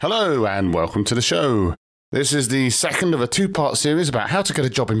Hello and welcome to the show. This is the second of a two-part series about how to get a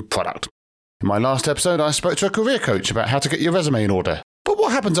job in product. In my last episode, I spoke to a career coach about how to get your resume in order. But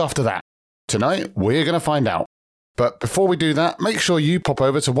what happens after that? Tonight, we're going to find out. But before we do that, make sure you pop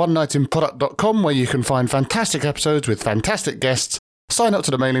over to onenightinproduct.com where you can find fantastic episodes with fantastic guests, sign up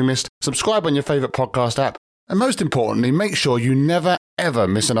to the mailing list, subscribe on your favourite podcast app, and most importantly, make sure you never ever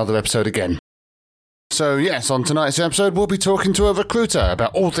miss another episode again. So yes, on tonight's episode, we'll be talking to a recruiter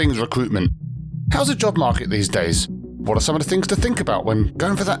about all things recruitment. How's the job market these days? What are some of the things to think about when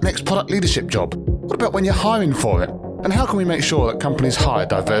going for that next product leadership job? What about when you're hiring for it? And how can we make sure that companies hire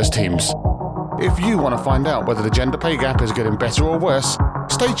diverse teams? If you want to find out whether the gender pay gap is getting better or worse,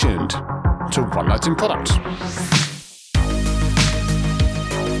 stay tuned to One Night in Product.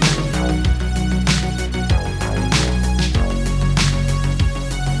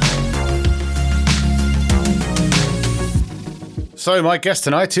 So my guest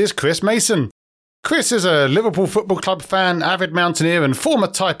tonight is Chris Mason. Chris is a Liverpool Football Club fan, avid mountaineer and former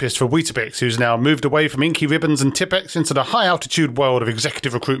typist for Weetabix, who's now moved away from inky ribbons and Tipp-Ex into the high-altitude world of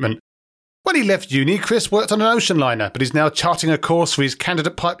executive recruitment. When he left uni, Chris worked on an ocean liner, but he's now charting a course for his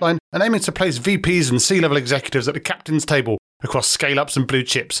candidate pipeline and aiming to place VPs and C-level executives at the captain's table across scale-ups and blue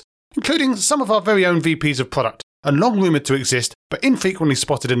chips, including some of our very own VPs of product, and long rumoured to exist, but infrequently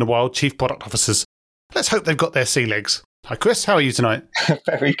spotted in the wild chief product officers. Let's hope they've got their sea legs. Hi Chris, how are you tonight?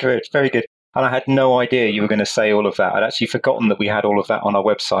 Very good, very good. And I had no idea you were going to say all of that. I'd actually forgotten that we had all of that on our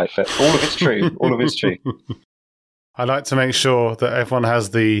website, but all of it's true. All of it's true. I like to make sure that everyone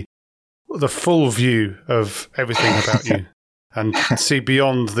has the full view of everything about you and see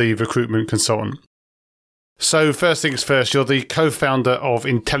beyond the recruitment consultant. So first things first, you're the co-founder of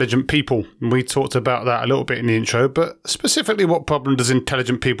Intelligent People. We talked about that a little bit in the intro, but specifically what problem does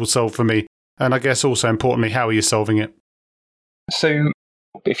Intelligent People solve for me? And I guess also importantly, how are you solving it? So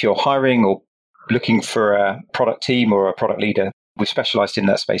if you're hiring or looking for a product team or a product leader, we've specialized in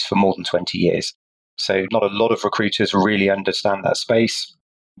that space for more than 20 years. So not a lot of recruiters really understand that space.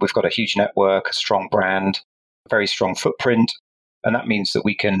 We've got a huge network, a strong brand, a very strong footprint. And that means that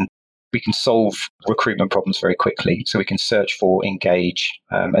we can solve recruitment problems very quickly. So we can search for, engage,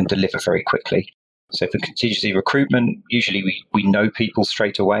 and deliver very quickly. So for contingency recruitment, usually we know people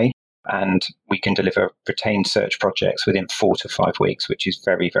straight away. And we can deliver retained search projects within 4 to 5 weeks, which is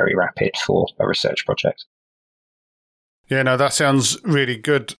very, very rapid for a research project. Yeah, no, that sounds really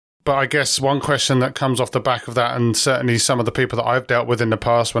good. But I guess one question that comes off the back of that, and certainly some of the people that I've dealt with in the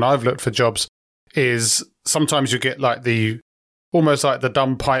past when I've looked for jobs, is sometimes you get like almost like the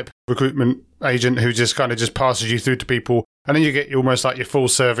dumb pipe recruitment agent who just kind of just passes you through to people. And then you get almost like your full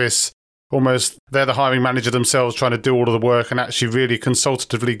service. Almost they're the hiring manager themselves trying to do all of the work and actually really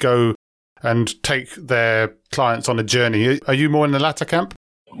consultatively go and take their clients on a journey. Are you more in the latter camp?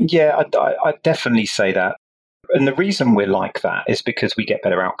 Yeah, I'd definitely say that. And the reason we're like that is because we get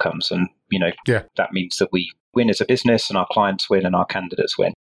better outcomes. And, that means that we win as a business and our clients win and our candidates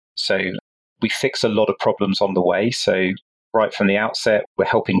win. So we fix a lot of problems on the way. So right from the outset, we're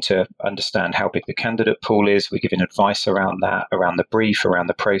helping to understand how big the candidate pool is. We're giving advice around that, around the brief, around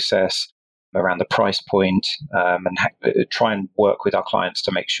the process, around the price point, and try and work with our clients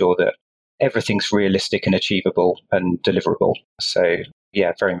to make sure that everything's realistic and achievable and deliverable. So,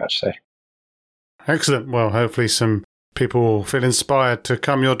 yeah, very much so. Excellent. Well, hopefully some people will feel inspired to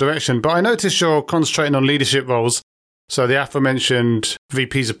come your direction. But I noticed you're concentrating on leadership roles. So the aforementioned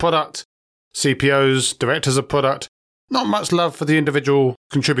VPs of product, CPOs, directors of product. Not much love for the individual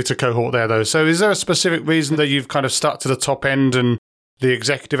contributor cohort there, though. So is there a specific reason that you've kind of stuck to the top end and the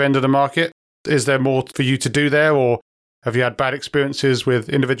executive end of the market? Is there more for you to do there, or have you had bad experiences with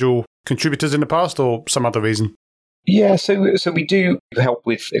individual contributors in the past, or some other reason? Yeah, so we do help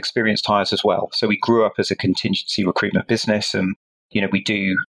with experienced hires as well. So we grew up as a contingency recruitment business, and we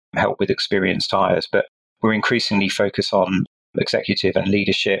do help with experienced hires, but we're increasingly focused on executive and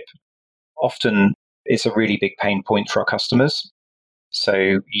leadership. Often it's a really big pain point for our customers.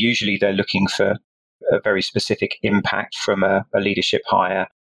 So usually they're looking for a very specific impact from a leadership hire.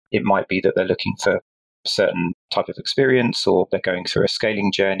 It might be that they're looking for a certain type of experience, or they're going through a scaling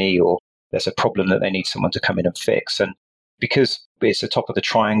journey, or there's a problem that they need someone to come in and fix. And because it's the top of the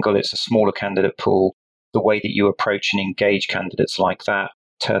triangle, it's a smaller candidate pool, the way that you approach and engage candidates like that,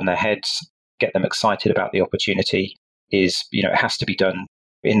 turn their heads, get them excited about the opportunity is, it has to be done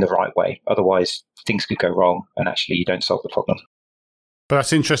in the right way. Otherwise, things could go wrong and actually you don't solve the problem. But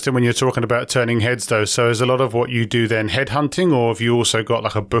that's interesting when you're talking about turning heads, though. So is a lot of what you do then headhunting, or have you also got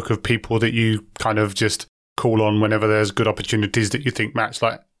like a book of people that you kind of just call on whenever there's good opportunities that you think match?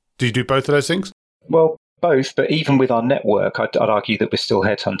 Like, do you do both of those things? Well, Both, but even with our network, I'd argue that we're still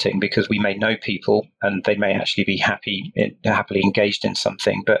headhunting because we may know people and they may actually be happily engaged in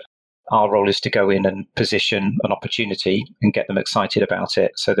something. But our role is to go in and position an opportunity and get them excited about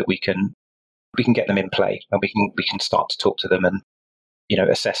it, so that we can get them in play and we can start to talk to them and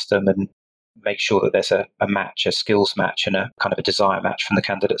assess them and make sure that there's a match, a skills match, and a kind of a desire match from the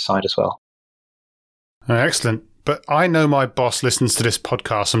candidate side as well. Excellent. But I know my boss listens to this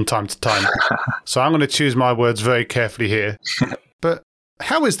podcast from time to time, so I'm going to choose my words very carefully here. But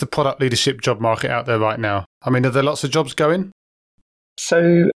how is the product leadership job market out there right now? I mean, are there lots of jobs going?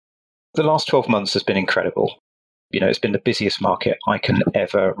 So the last 12 months has been incredible. It's been the busiest market I can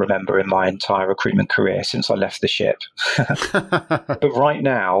ever remember in my entire recruitment career since I left the ship. But right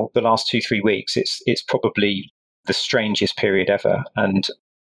now, the last 2-3 weeks, it's probably the strangest period ever. And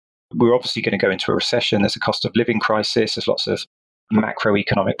we're obviously going to go into a recession. There's a cost of living crisis. There's lots of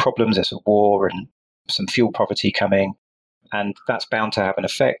macroeconomic problems. There's a war and some fuel poverty coming. And that's bound to have an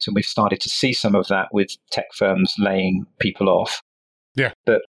effect. And we've started to see some of that with tech firms laying people off. Yeah.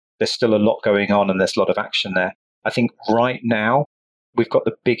 But there's still a lot going on and there's a lot of action there. I think right now we've got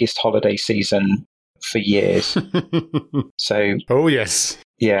the biggest holiday season for years. So, oh yes.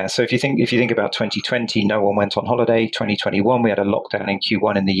 Yeah, so if you think about 2020, no one went on holiday. 2021, we had a lockdown in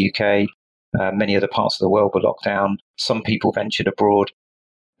Q1 in the UK. Many other parts of the world were locked down. Some people ventured abroad.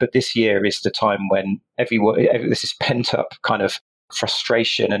 But this year is the time when this is pent up kind of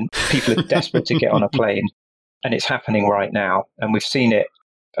frustration and people are desperate to get on a plane. And it's happening right now. And we've seen it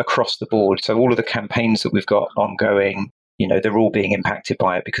across the board. So all of the campaigns that we've got ongoing, they're all being impacted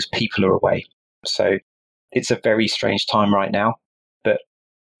by it because people are away. So it's a very strange time right now. But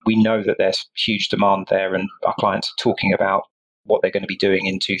we know that there's huge demand there, and our clients are talking about what they're going to be doing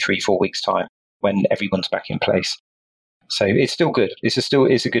in 2, 3, 4 weeks' time when everyone's back in place. So it's still good.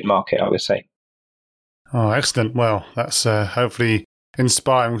 It's a good market, I would say. Oh, excellent. Well, that's hopefully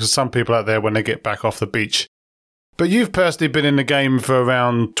inspiring for some people out there when they get back off the beach. But you've personally been in the game for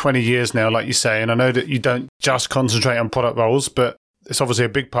around 20 years now, like you say, and I know that you don't just concentrate on product roles, but it's obviously a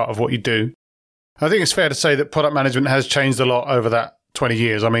big part of what you do. I think it's fair to say that product management has changed a lot over that 20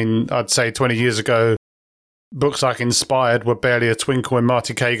 years. I mean, I'd say 20 years ago, books like Inspired were barely a twinkle in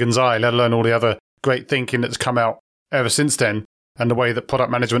Marty Kagan's eye, let alone all the other great thinking that's come out ever since then, and the way that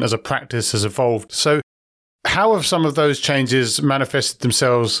product management as a practice has evolved. So how have some of those changes manifested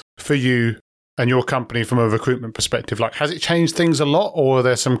themselves for you and your company from a recruitment perspective? Like, has it changed things a lot, or are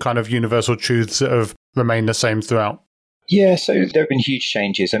there some kind of universal truths that have remained the same throughout? Yeah, so there have been huge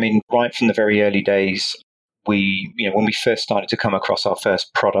changes. I mean, right from the very early days, when we first started to come across our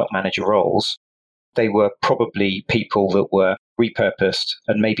first product manager roles, they were probably people that were repurposed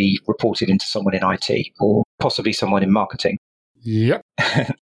and maybe reported into someone in IT or possibly someone in marketing. Yep.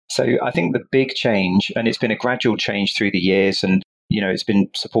 So I think the big change, and it's been a gradual change through the years, and it's been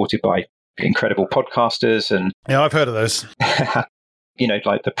supported by incredible podcasters and yeah, I've heard of those.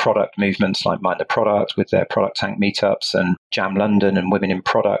 Like the product movements like Mind the Product with their Product Tank meetups and Jam London and Women in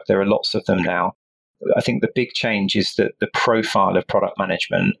Product. There are lots of them now. I think the big change is that the profile of product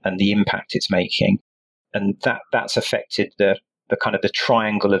management and the impact it's making, and that's affected the kind of the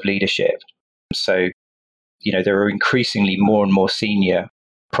triangle of leadership. So, there are increasingly more and more senior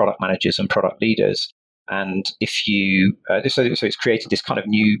product managers and product leaders. And if you, so it's created this kind of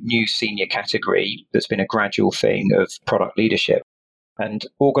new senior category that's been a gradual thing of product leadership. And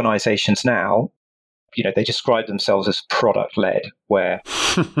organizations now, they describe themselves as product-led, where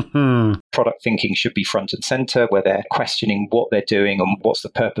product thinking should be front and center, where they're questioning what they're doing and what's the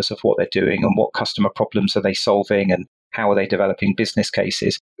purpose of what they're doing and what customer problems are they solving and how are they developing business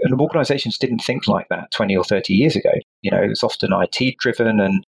cases. And organizations didn't think like that 20 or 30 years ago. It was often IT-driven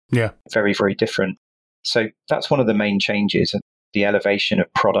and very, very different. So that's one of the main changes, the elevation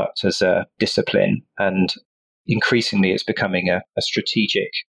of product as a discipline. And increasingly, it's becoming a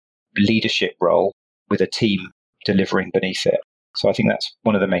strategic leadership role with a team delivering beneath it. So I think that's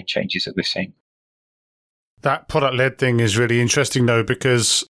one of the main changes that we've seen. That product-led thing is really interesting, though,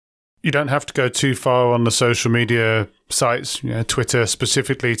 because you don't have to go too far on the social media sites, Twitter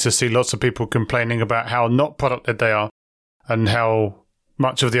specifically, to see lots of people complaining about how not product-led they are and how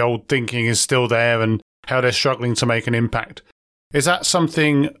much of the old thinking is still there and how they're struggling to make an impact. Is that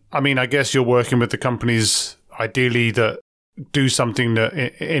something, I mean, I guess you're working with the companies ideally that do something that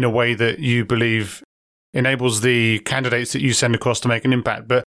in a way that you believe enables the candidates that you send across to make an impact.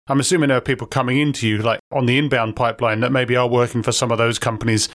 But I'm assuming there are people coming into you, like on the inbound pipeline, that maybe are working for some of those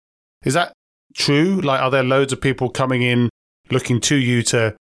companies. Is that true? Like, are there loads of people coming in looking to you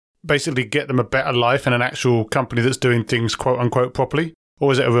to basically get them a better life in an actual company that's doing things quote unquote properly?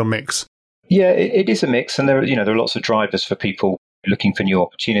 Or is it a real mix? Yeah, it is a mix, and there are lots of drivers for people looking for new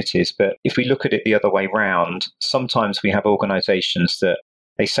opportunities. But if we look at it the other way round, sometimes we have organizations that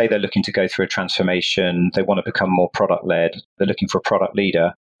they say they're looking to go through a transformation, they want to become more product led, they're looking for a product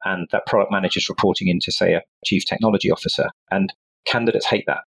leader, and that product manager is reporting into, say, a chief technology officer. And candidates hate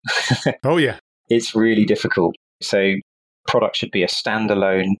that. Oh, yeah. It's really difficult. So product should be a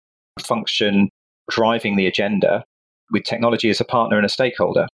standalone function driving the agenda with technology as a partner and a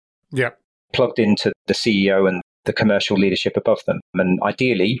stakeholder. Yep. Plugged into the CEO and the commercial leadership above them. And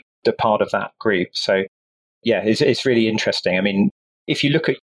ideally, they're part of that group. So yeah, it's really interesting. I mean, if you look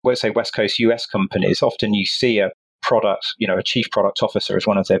at, let's say, West Coast US companies, often you see a chief product officer as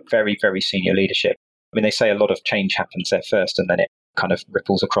one of their very, very senior leadership. I mean, they say a lot of change happens there first and then it kind of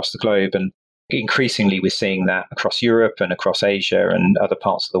ripples across the globe. And increasingly, we're seeing that across Europe and across Asia and other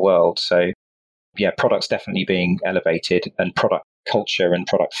parts of the world. So yeah, product's definitely being elevated, and product culture and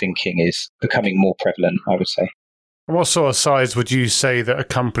product thinking is becoming more prevalent, I would say. What sort of size would you say that a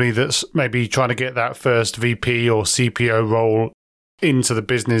company that's maybe trying to get that first VP or CPO role into the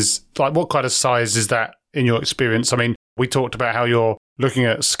business, like what kind of size is that in your experience? I mean, we talked about how you're looking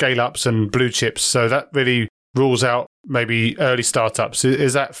at scale-ups and blue chips, so that really rules out maybe early startups.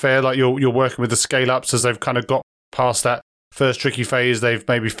 Is that fair? Like you're working with the scale-ups as they've kind of got past that first tricky phase, they've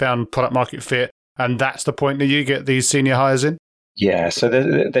maybe found product market fit, and that's the point that you get these senior hires in? Yeah, so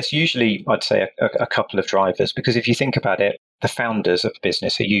there's usually, I'd say, a couple of drivers, because if you think about it, the founders of the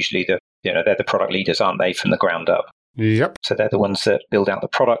business are usually they're the product leaders, aren't they, from the ground up? Yep. So they're the ones that build out the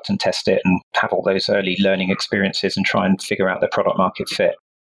product and test it and have all those early learning experiences and try and figure out their product market fit.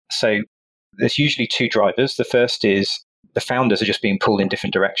 So there's usually two drivers. The first is the founders are just being pulled in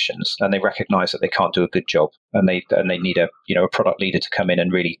different directions, and they recognize that they can't do a good job, and they need a product leader to come in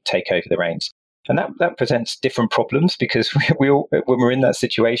and really take over the reins. And that presents different problems, because we all, when we're in that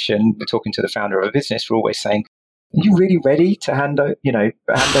situation, we're talking to the founder of a business, we're always saying, "Are you really ready to hand over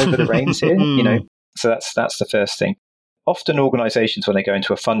the reins here?" So that's the first thing. Often organizations, when they go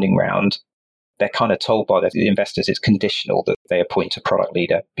into a funding round, they're kind of told by the investors it's conditional that they appoint a product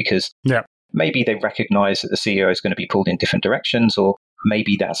leader, because maybe they recognize that the CEO is going to be pulled in different directions, or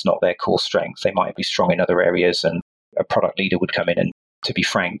maybe that's not their core strength. They might be strong in other areas, and a product leader would come in and, to be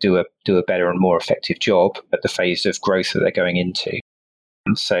frank, do a better and more effective job at the phase of growth that they're going into.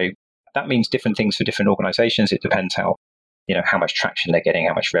 And so that means different things for different organizations. It depends how much traction they're getting,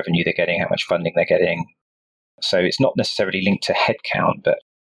 how much revenue they're getting, how much funding they're getting. So it's not necessarily linked to headcount, but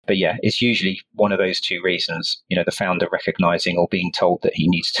yeah, it's usually one of those two reasons. The founder recognizing or being told that he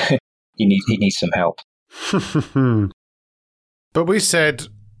needs some help. But we said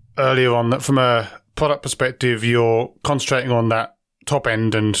earlier on that from a product perspective, you're concentrating on that top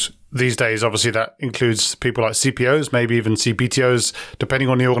end, and these days obviously that includes people like CPOs, maybe even CPTOs, depending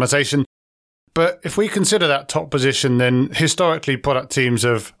on the organization. But if we consider that top position, then historically product teams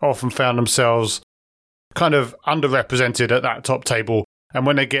have often found themselves kind of underrepresented at that top table, and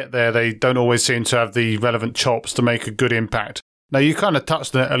when they get there they don't always seem to have the relevant chops to make a good impact. Now, you kind of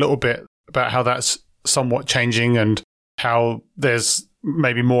touched on it a little bit about how that's somewhat changing and how there's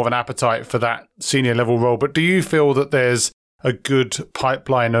maybe more of an appetite for that senior level role, but do you feel that there's a good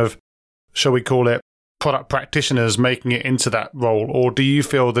pipeline of, shall we call it, product practitioners making it into that role? Or do you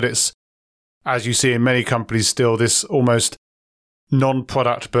feel that it's, as you see in many companies still, this almost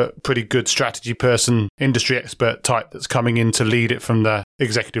non-product but pretty good strategy person, industry expert type that's coming in to lead it from the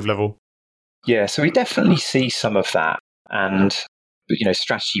executive level? Yeah, so we definitely see some of that. And,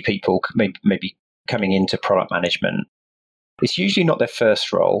 strategy people maybe coming into product management, it's usually not their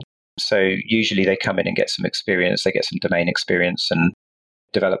first role. So usually they come in and get some experience, they get some domain experience and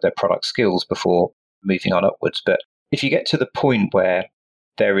develop their product skills before moving on upwards. But if you get to the point where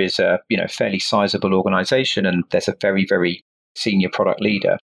there is a fairly sizable organization and there's a very, very senior product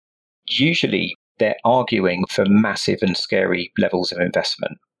leader, usually they're arguing for massive and scary levels of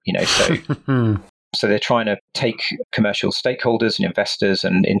investment. So they're trying to take commercial stakeholders and investors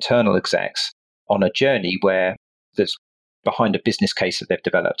and internal execs on a journey where there's behind a business case that they've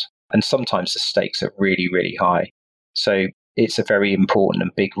developed. And sometimes the stakes are really, really high. So it's a very important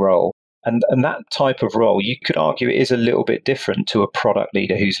and big role. And that type of role, you could argue it is a little bit different to a product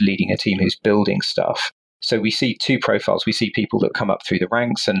leader who's leading a team who's building stuff. So we see two profiles. We see people that come up through the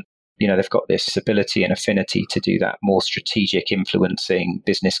ranks and, they've got this ability and affinity to do that more strategic, influencing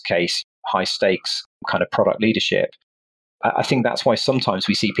business case, high stakes kind of product leadership. I think that's why sometimes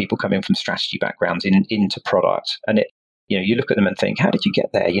we see people come in from strategy backgrounds into product. And you look at them and think, how did you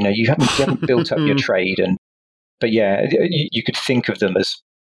get there? You haven't built up your trade. But yeah, you could think of them as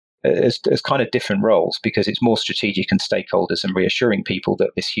as kind of different roles, because it's more strategic and stakeholders and reassuring people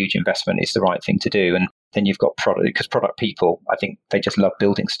that this huge investment is the right thing to do. And then you've got product, because product people, I think they just love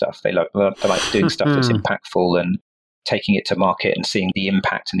building stuff. They like doing stuff that's impactful and taking it to market and seeing the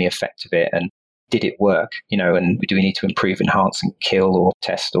impact and the effect of it. And did it work? And do we need to improve, enhance, and kill or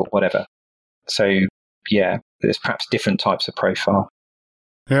test or whatever? So yeah, there's perhaps different types of profile.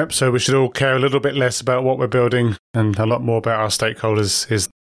 Yep. So we should all care a little bit less about what we're building and a lot more about our stakeholders is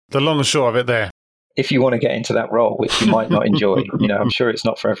the long and short of it there. If you want to get into that role, which you might not enjoy, I'm sure it's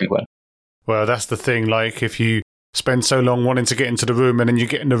not for everyone. Well, that's the thing. Like if you spend so long wanting to get into the room and then you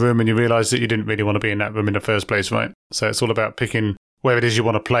get in the room and you realize that you didn't really want to be in that room in the first place, right? So it's all about picking where it is you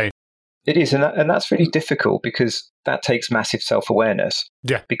want to play. It is. And that's really difficult because that takes massive self-awareness.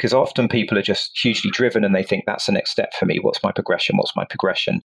 Yeah. Because often people are just hugely driven and they think that's the next step for me. What's my progression? What's my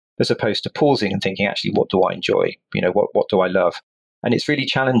progression? As opposed to pausing and thinking, actually, what do I enjoy? What do I love? And it's really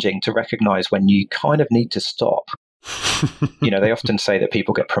challenging to recognize when you kind of need to stop. They often say that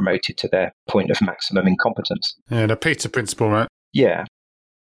people get promoted to their point of maximum incompetence. Yeah, the Peter principle, right? Yeah.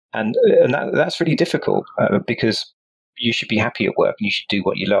 And that's really difficult because you should be happy at work and you should do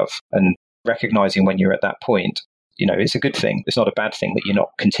what you love. And recognizing when you're at that point, it's a good thing. It's not a bad thing that you're not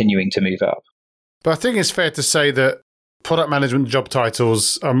continuing to move up. But I think it's fair to say that product management job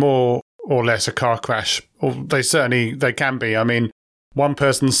titles are more or less a car crash. Or they can be. I mean, one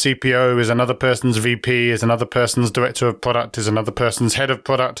person's CPO is another person's VP, is another person's director of product, is another person's head of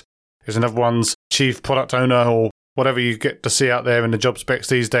product, is another one's chief product owner, or whatever you get to see out there in the job specs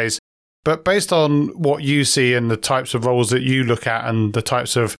these days. But based on what you see and the types of roles that you look at and the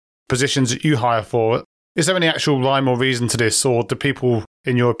types of positions that you hire for, is there any actual rhyme or reason to this? Or do people,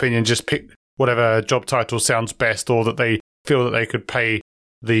 in your opinion, just pick whatever job title sounds best or that they feel that they could pay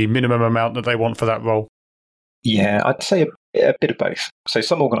the minimum amount that they want for that role? Yeah, I'd say a bit of both. So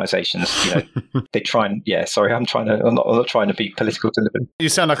some organizations, they try and, I'm not trying to be political deliberately. You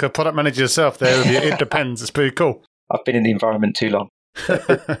sound like a product manager yourself there. It depends. It's pretty cool. I've been in the environment too long.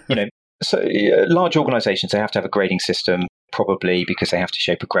 So large organizations, they have to have a grading system, probably because they have to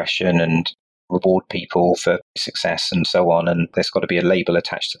show progression and reward people for success and so on. And there's got to be a label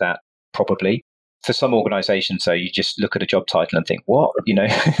attached to that, probably. For some organizations, though, you just look at a job title and think, what?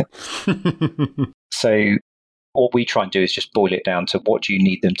 So what we try and do is just boil it down to what do you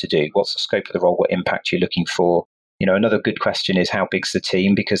need them to do? What's the scope of the role? What impact you're looking for? Another good question is how big's the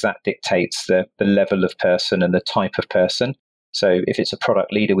team? Because that dictates the level of person and the type of person. So if it's a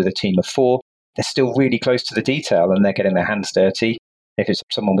product leader with a team of 4, they're still really close to the detail and they're getting their hands dirty. If it's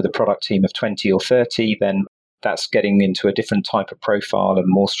someone with a product team of 20 or 30, then that's getting into a different type of profile and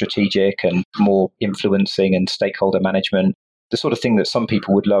more strategic and more influencing and stakeholder management. The sort of thing that some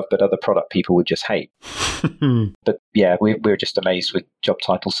people would love, but other product people would just hate. But yeah, we're just amazed with job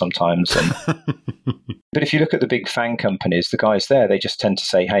titles sometimes. But if you look at the big FAANG companies, the guys there, they just tend to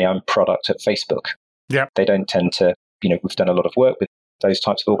say, hey, I'm product at Facebook. Yeah. They don't tend to, we've done a lot of work with those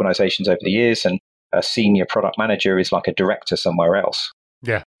types of organizations over the years, and a senior product manager is like a director somewhere else.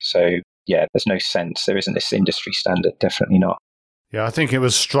 Yeah. So yeah, there's no sense. There isn't this industry standard. Definitely not. Yeah, I think it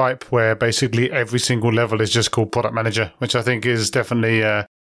was Stripe where basically every single level is just called product manager, which I think is definitely an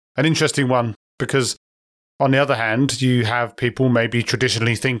interesting one because on the other hand, you have people, maybe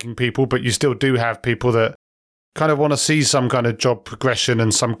traditionally thinking people, but you still do have people that kind of want to see some kind of job progression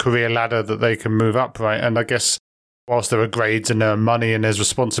and some career ladder that they can move up, right? And I guess whilst there are grades and there are money and there's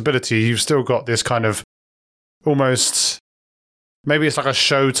responsibility, you've still got this kind of almost, maybe it's like a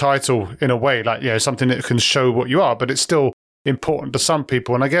show title in a way, like, something that can show what you are, but it's still important to some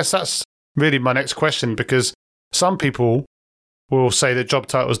people. And I guess that's really my next question, because some people will say that job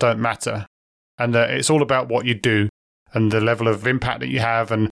titles don't matter and that it's all about what you do and the level of impact that you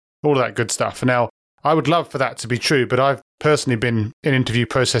have and all of that good stuff. Now, I would love for that to be true, but I've personally been in interview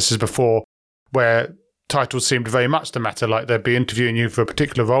processes before where titles seemed very much to matter. Like they'd be interviewing you for a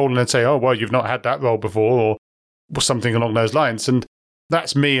particular role and they'd say, oh, well, you've not had that role before, or something along those lines. And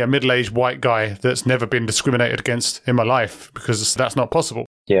that's me, a middle-aged white guy that's never been discriminated against in my life, because that's not possible.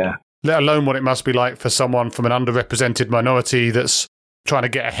 Yeah. Let alone what it must be like for someone from an underrepresented minority that's trying to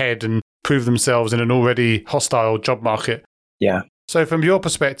get ahead and prove themselves in an already hostile job market. Yeah. So from your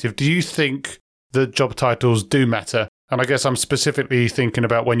perspective, do you think that job titles do matter? And I guess I'm specifically thinking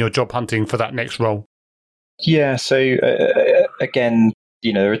about when you're job hunting for that next role. Yeah. So again,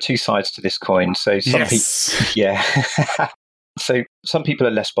 there are two sides to this coin. So some people, yeah. So some people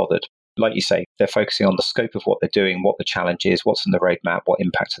are less bothered. Like you say, they're focusing on the scope of what they're doing, what the challenge is, what's in the roadmap, what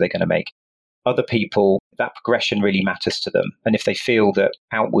impact are they going to make. Other people, that progression really matters to them. And if they feel that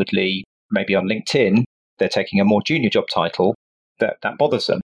outwardly, maybe on LinkedIn, they're taking a more junior job title, that bothers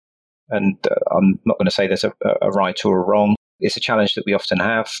them. And I'm not going to say there's a right or a wrong. It's a challenge that we often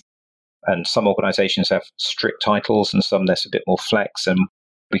have. And some organizations have strict titles and some there's a bit more flex, and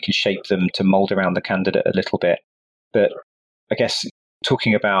we can shape them to mold around the candidate a little bit. But I guess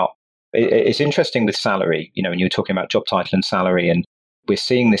talking about, it's interesting with salary, when you're talking about job title and salary, and we're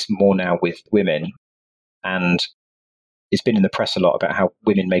seeing this more now with women. And it's been in the press a lot about how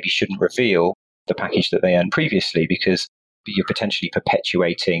women maybe shouldn't reveal the package that they earned previously because you're potentially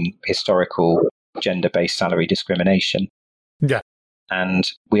perpetuating historical gender-based salary discrimination. Yeah. And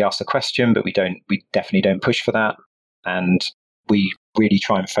we ask the question, but we definitely don't push for that. And we really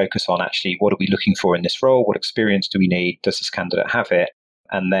try and focus on actually what are we looking for in this role? What experience do we need? Does this candidate have it?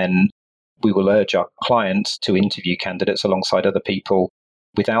 And then we will urge our clients to interview candidates alongside other people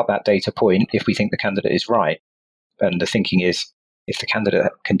without that data point if we think the candidate is right. And the thinking is, if the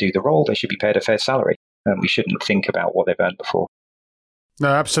candidate can do the role, they should be paid a fair salary. And we shouldn't think about what they've earned before. No,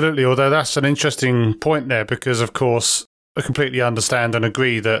 absolutely. Although that's an interesting point there because, of course, I completely understand and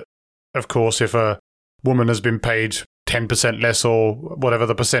agree that, of course, if a woman has been paid 10% less or whatever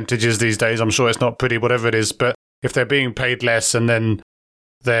the percentage is these days, I'm sure it's not pretty, whatever it is, but if they're being paid less and then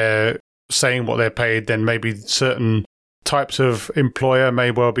they're saying what they're paid, then maybe certain types of employer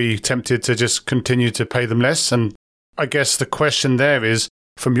may well be tempted to just continue to pay them less. And I guess the question there is,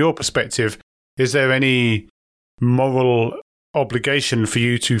 from your perspective, is there any moral obligation for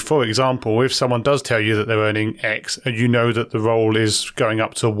you to, for example, if someone does tell you that they're earning X and you know that the role is going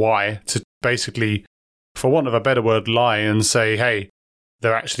up to Y, to basically, for want of a better word, lie and say, hey,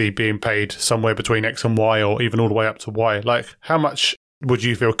 they're actually being paid somewhere between X and Y or even all the way up to Y? Like, how much would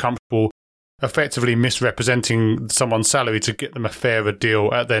you feel comfortable effectively misrepresenting someone's salary to get them a fairer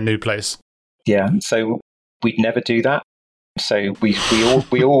deal at their new place? Yeah, so we'd never do that. So we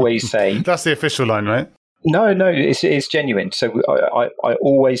always say... That's the official line, right? No, it's genuine. So I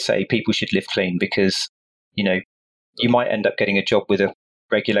always say people should live clean because, you might end up getting a job with a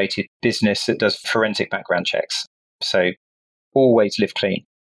regulated business that does forensic background checks. So always live clean.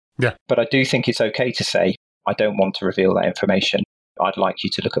 Yeah. But I do think it's okay to say, I don't want to reveal that information. I'd like you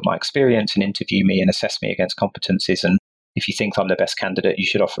to look at my experience and interview me and assess me against competencies. And if you think I'm the best candidate, you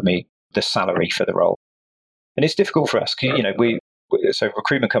should offer me the salary for the role. And it's difficult for us. So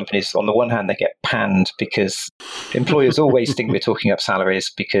recruitment companies, on the one hand, they get panned because employers always think we're talking up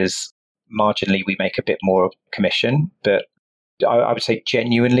salaries because marginally we make a bit more commission. But I would say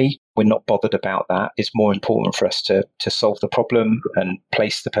genuinely, we're not bothered about that. It's more important for us to solve the problem and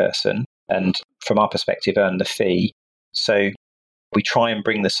place the person and, from our perspective, earn the fee. So we try and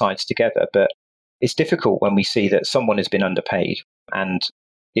bring the sides together. But it's difficult when we see that someone has been underpaid. And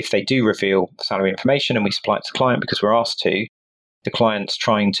if they do reveal salary information and we supply it to the client because we're asked to, the client's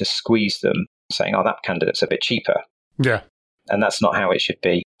trying to squeeze them, saying, oh, that candidate's a bit cheaper. Yeah. And that's not how it should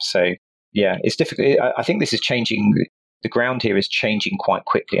be. So, yeah, it's difficult. I think this is changing. The ground here is changing quite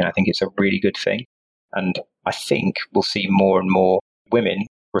quickly, and I think it's a really good thing. And I think we'll see more and more women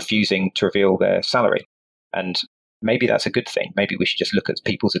refusing to reveal their salary. And maybe that's a good thing. Maybe we should just look at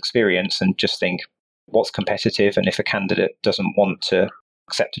people's experience and just think what's competitive. And if a candidate doesn't want to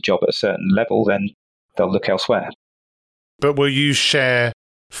accept a job at a certain level, then they'll look elsewhere. But will you share,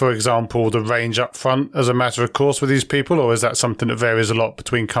 for example, the range up front as a matter of course with these people, or is that something that varies a lot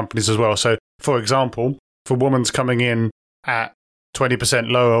between companies as well? So, for example, if a woman's coming in at 20%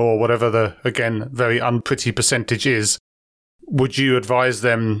 lower or whatever the, again, very unpretty percentage is, would you advise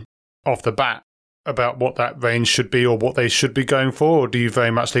them off the bat about what that range should be or what they should be going for, or do you very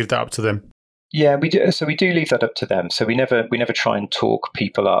much leave that up to them? Yeah, we do. So we do leave that up to them. So we never try and talk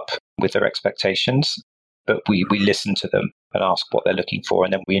people up with their expectations. But we listen to them and ask what they're looking for,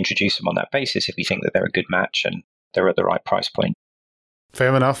 and then we introduce them on that basis if we think that they're a good match and they're at the right price point.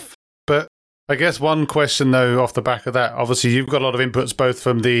 Fair enough. But I guess one question, though, off the back of that, obviously you've got a lot of inputs both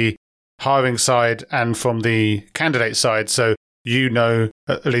from the hiring side and from the candidate side. So you know,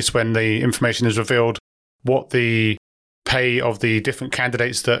 at least when the information is revealed, what the pay of the different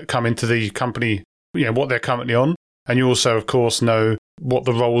candidates that come into the company, what they're currently on. And you also, of course, know what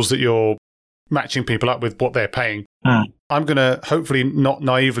the roles that you're matching people up with, what they're paying. I'm going to hopefully not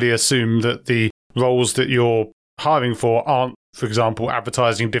naively assume that the roles that you're hiring for aren't, for example,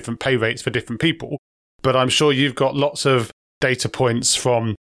 advertising different pay rates for different people. But I'm sure you've got lots of data points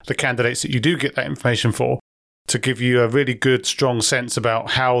from the candidates that you do get that information for to give you a really good, strong sense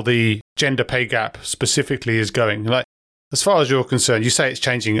about how the gender pay gap specifically is going. Like, as far as you're concerned, you say it's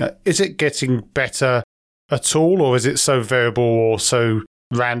changing. Is it getting better at all, or is it so variable or so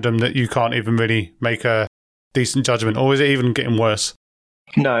random that you can't even really make a decent judgment, or is it even getting worse?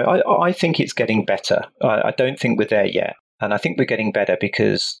 No, I think it's getting better. I don't think we're there yet. And I think we're getting better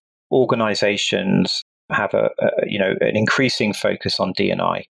because organizations have an increasing focus on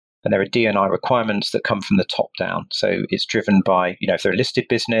D&I. And there are D&I requirements that come from the top down. So it's driven by, if they're a listed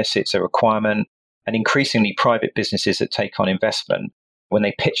business, it's a requirement. And increasingly private businesses that take on investment, when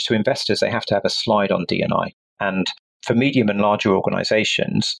they pitch to investors, they have to have a slide on D&I. And for medium and larger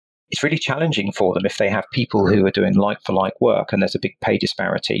organizations, it's really challenging for them if they have people who are doing like-for-like work and there's a big pay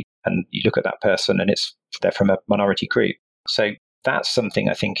disparity. And you look at that person and they're from a minority group. So that's something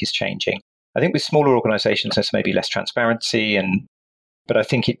I think is changing. I think with smaller organizations, there's maybe less transparency, but I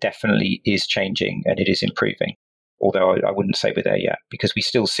think it definitely is changing and it is improving. Although I wouldn't say we're there yet, because we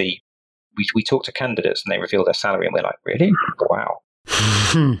still see, we talk to candidates and they reveal their salary and we're like, really? Wow.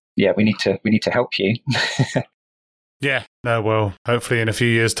 Yeah, we need to help you. Yeah, no, well, hopefully in a few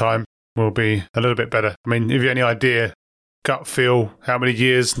years' time, we'll be a little bit better. I mean, have you any idea, gut feel, how many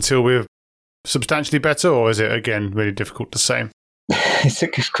years until we're substantially better, or is it, again, really difficult to say? It's a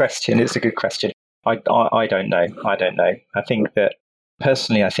good question. I don't know. I think that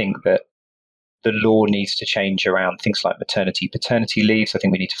the law needs to change around things like maternity, paternity leaves. I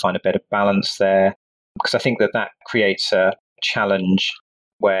think we need to find a better balance there, because I think that creates a challenge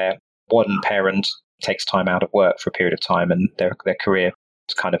where one parent takes time out of work for a period of time and their career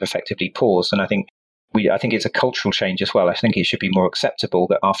is kind of effectively paused. And I think it's a cultural change as well. I think it should be more acceptable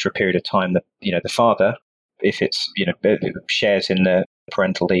that after a period of time that, the father, if it's, shares in the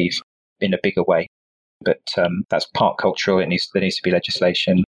parental leave in a bigger way. But that's part cultural. There needs to be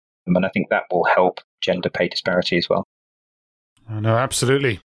legislation. And I think that will help gender pay disparity as well. No,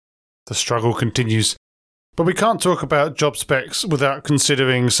 absolutely. The struggle continues. But we can't talk about job specs without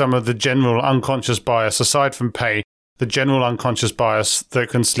considering some of the general unconscious bias, aside from pay, the general unconscious bias that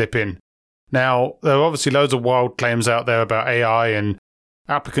can slip in. Now, there are obviously loads of wild claims out there about AI and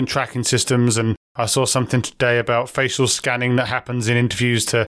applicant tracking systems, and I saw something today about facial scanning that happens in interviews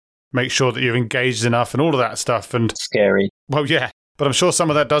to make sure that you're engaged enough and all of that stuff. And scary. Well, yeah, but I'm sure some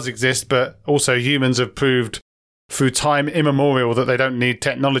of that does exist, but also humans have proved through time immemorial that they don't need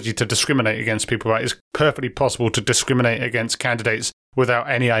technology to discriminate against people, right? It's perfectly possible to discriminate against candidates without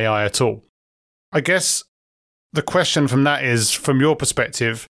any AI at all. I guess the question from that is, from your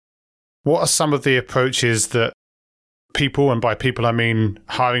perspective, what are some of the approaches that people, and by people I mean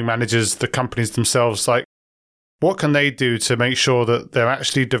hiring managers, the companies themselves, like, what can they do to make sure that they're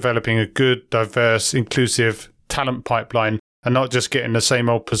actually developing a good, diverse, inclusive talent pipeline and not just getting the same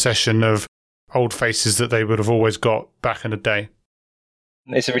old possession of old faces that they would have always got back in the day?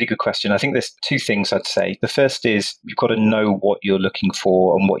 It's a really good question. I think there's two things I'd say. The first is you've got to know what you're looking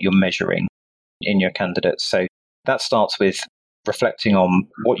for and what you're measuring in your candidates. So that starts with reflecting on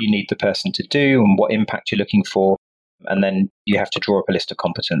what you need the person to do and what impact you're looking for. And then you have to draw up a list of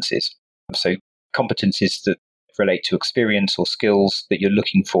competencies. So competencies that relate to experience or skills that you're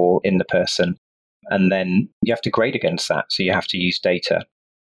looking for in the person. And then you have to grade against that. So you have to use data.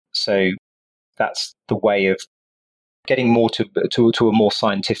 So that's the way of getting more to a more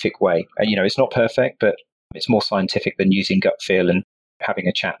scientific way. And, it's not perfect, but it's more scientific than using gut feel and having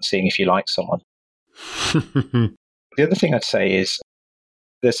a chat and seeing if you like someone. The other thing I'd say is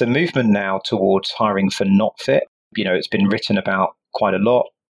there's a movement now towards hiring for not fit. It's been written about quite a lot.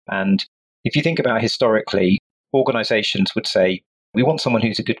 And if you think about historically, organizations would say, we want someone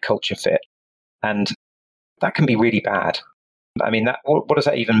who's a good culture fit. And that can be really bad. I mean, what does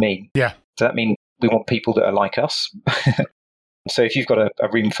that even mean? Yeah. Does that mean we want people that are like us? So if you've got a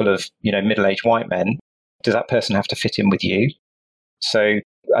room full of, middle-aged white men, does that person have to fit in with you? So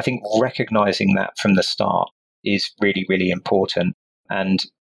I think recognizing that from the start is really, really important. And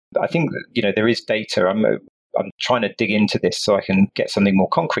I think, there is data. I'm trying to dig into this so I can get something more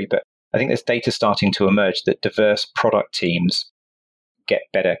concrete, but I think there's data starting to emerge that diverse product teams get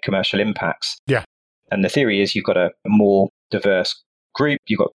better commercial impacts. Yeah. And the theory is you've got a more diverse group,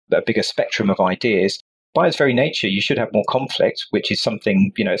 you've got a bigger spectrum of ideas. By its very nature, you should have more conflict, which is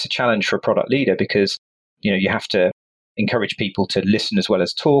something, it's a challenge for a product leader because, you have to encourage people to listen as well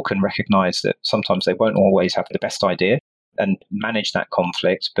as talk and recognize that sometimes they won't always have the best idea and manage that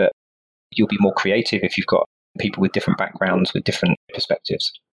conflict, but you'll be more creative if you've got people with different backgrounds, with different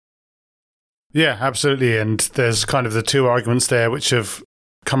perspectives. Yeah, absolutely. And there's kind of the two arguments there which have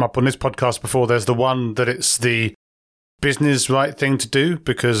come up on this podcast before. There's the one that it's the business right thing to do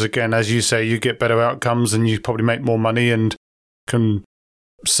because, again, as you say, you get better outcomes and you probably make more money and can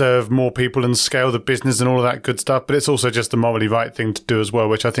serve more people and scale the business and all of that good stuff. But it's also just the morally right thing to do as well,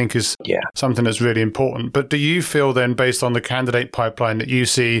 which I think is something that's really important. But do you feel then, based on the candidate pipeline that you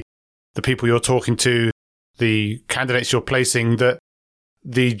see, the people you're talking to, the candidates you're placing, that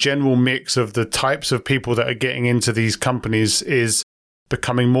the general mix of the types of people that are getting into these companies is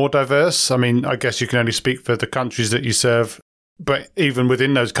becoming more diverse? I mean, I guess you can only speak for the countries that you serve, but even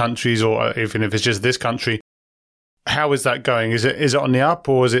within those countries, or even if it's just this country, how is that going? Is it on the up,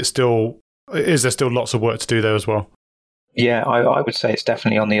 or is there still lots of work to do there as well? Yeah, I would say it's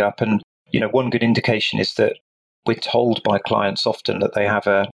definitely on the up. And, one good indication is that we're told by clients often that they have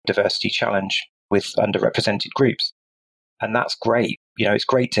a diversity challenge with underrepresented groups. And that's great. It's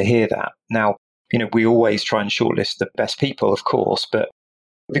great to hear that. Now, we always try and shortlist the best people, of course, but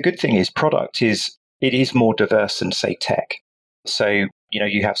the good thing is it is more diverse than, say, tech. So,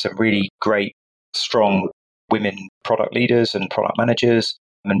 you have some really great, strong women product leaders and product managers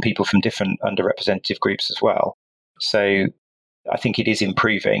and people from different underrepresented groups as well. So I think it is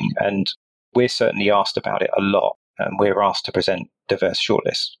improving, and we're certainly asked about it a lot, and we're asked to present diverse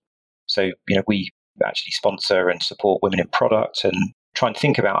shortlists. So, we actually sponsor and support women in product and try and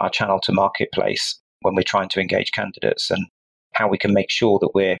think about our channel to marketplace when we're trying to engage candidates and how we can make sure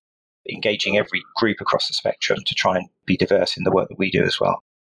that we're engaging every group across the spectrum to try and be diverse in the work that we do as well.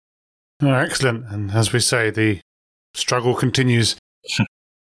 Oh, excellent. And as we say, the struggle continues.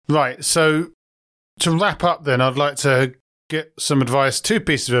 Right. So to wrap up then, I'd like to get some advice, 2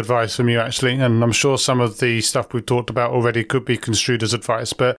 pieces of advice from you actually, and I'm sure some of the stuff we've talked about already could be construed as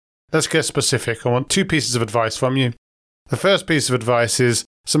advice, but let's get specific. I want 2 pieces of advice from you. The first piece of advice is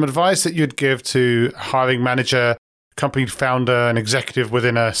some advice that you'd give to a hiring manager, company founder, and executive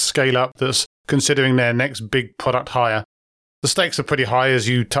within a scale-up that's considering their next big product hire. The stakes are pretty high, as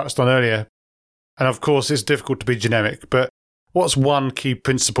you touched on earlier. And of course, it's difficult to be generic, but what's one key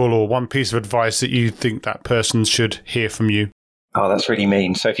principle or one piece of advice that you think that person should hear from you? Oh, that's really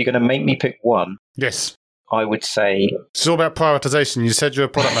mean. So if you're going to make me pick one, yes, I would say... It's all about prioritization. You said you're a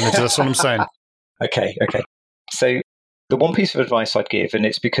product manager. That's what I'm saying. Okay. So the one piece of advice I'd give, and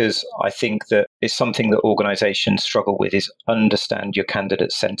it's because I think that it's something that organizations struggle with, is understand your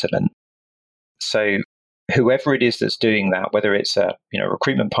candidate's sentiment. So whoever it is that's doing that, whether it's a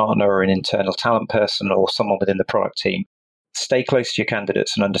recruitment partner or an internal talent person or someone within the product team, stay close to your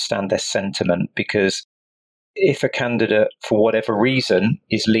candidates and understand their sentiment, because if a candidate, for whatever reason,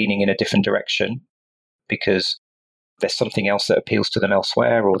 is leaning in a different direction because there's something else that appeals to them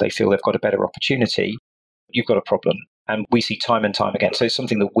elsewhere, or they feel they've got a better opportunity, you've got a problem. And we see time and time again. So it's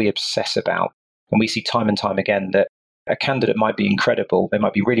something that we obsess about. And we see time and time again that a candidate might be incredible. They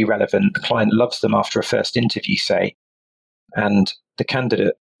might be really relevant. The client loves them after a first interview, say, and the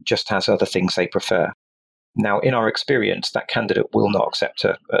candidate just has other things they prefer. Now, in our experience, that candidate will not accept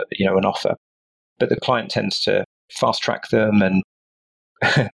an offer, but the client tends to fast track them and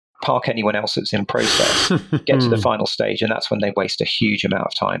park anyone else that's in process, get to the final stage, and that's when they waste a huge amount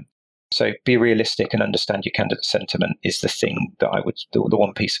of time. So be realistic and understand your candidate's sentiment is the thing that the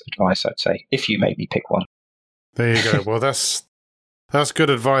one piece of advice I'd say, if you made me pick one. There you go. Well, that's good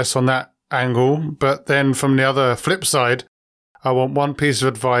advice on that angle. But then from the other flip side, I want one piece of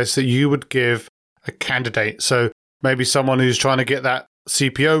advice that you would give a candidate. So maybe someone who's trying to get that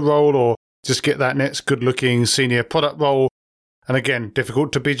CPO role or just get that next good-looking senior product role. And again,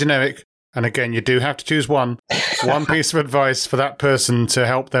 difficult to be generic. And again, you do have to choose one piece of advice for that person to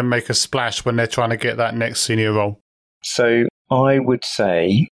help them make a splash when they're trying to get that next senior role. So I would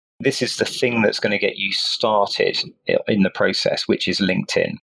say this is the thing that's going to get you started in the process, which is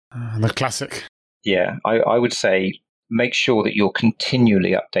LinkedIn. The classic. Yeah, I would say make sure that you're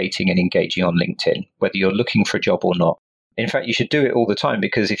continually updating and engaging on LinkedIn, whether you're looking for a job or not. In fact, you should do it all the time,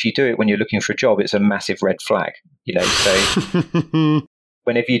 because if you do it when you're looking for a job, it's a massive red flag. So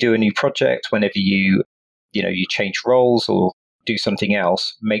whenever you do a new project, whenever you change roles or do something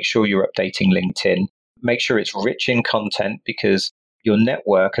else, make sure you're updating LinkedIn. Make sure it's rich in content, because your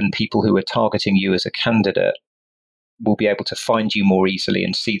network and people who are targeting you as a candidate will be able to find you more easily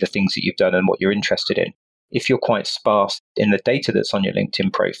and see the things that you've done and what you're interested in. If you're quite sparse in the data that's on your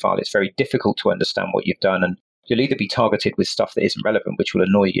LinkedIn profile, it's very difficult to understand what you've done, and you'll either be targeted with stuff that isn't relevant, which will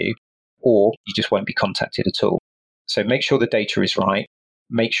annoy you, or you just won't be contacted at all. So make sure the data is right.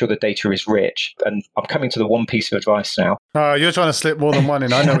 Make sure the data is rich. And I'm coming to the one piece of advice now. You're trying to slip more than one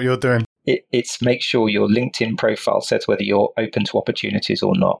in. I know what you're doing. It's make sure your LinkedIn profile says whether you're open to opportunities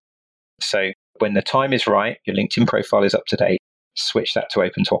or not. So when the time is right, your LinkedIn profile is up to date, switch that to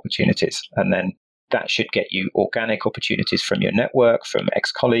open to opportunities. And then that should get you organic opportunities from your network, from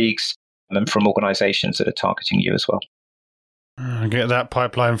ex-colleagues, and from organizations that are targeting you as well. Get that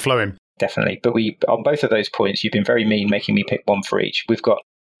pipeline flowing. Definitely. But on both of those points, you've been very mean making me pick one for each. We've got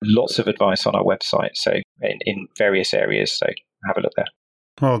lots of advice on our website, so in various areas. So have a look there.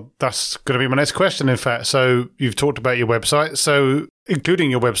 Well, that's going to be my next question, in fact. So you've talked about your website. So including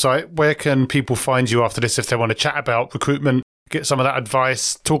your website, where can people find you after this if they want to chat about recruitment, get some of that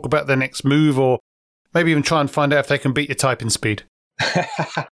advice, talk about their next move, or maybe even try and find out if they can beat your typing speed?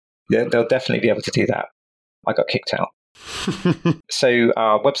 Yeah, they'll definitely be able to do that. I got kicked out. So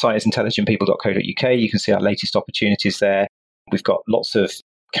our website is intelligentpeople.co.uk. You can see our latest opportunities there. We've got lots of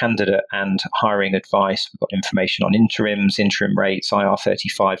candidate and hiring advice. We've got information on interims, interim rates,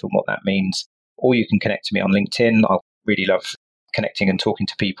 IR35 and what that means. Or you can connect to me on LinkedIn. I really love connecting and talking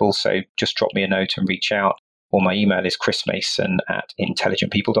to people. So just drop me a note and reach out. Or my email is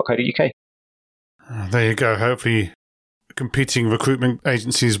chrismason@intelligentpeople.co.uk. There you go. Hopefully competing recruitment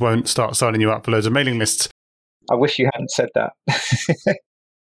agencies won't start signing you up for loads of mailing lists. I wish you hadn't said that.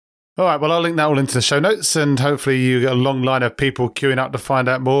 All right, well, I'll link that all into the show notes, and hopefully you get a long line of people queuing up to find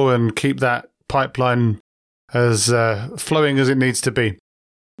out more and keep that pipeline as flowing as it needs to be.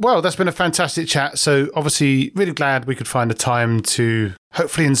 Well, that's been a fantastic chat. So obviously really glad we could find the time to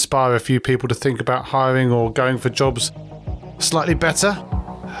hopefully inspire a few people to think about hiring or going for jobs slightly better.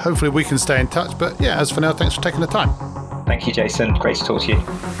 Hopefully we can stay in touch. But yeah, as for now, thanks for taking the time. Thank you, Jason. Great to talk to you.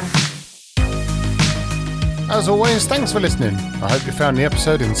 As always, thanks for listening. I hope you found the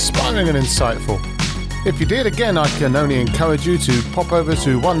episode inspiring and insightful. If you did, again, I can only encourage you to pop over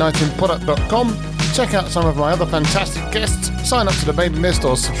to onenightinproduct.com, check out some of my other fantastic guests, sign up to the mailing list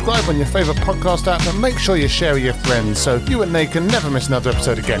or subscribe on your favourite podcast app, and make sure you share with your friends so you and they can never miss another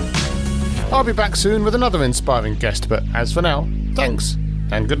episode again. I'll be back soon with another inspiring guest, but as for now, thanks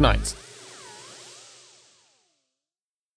and good night.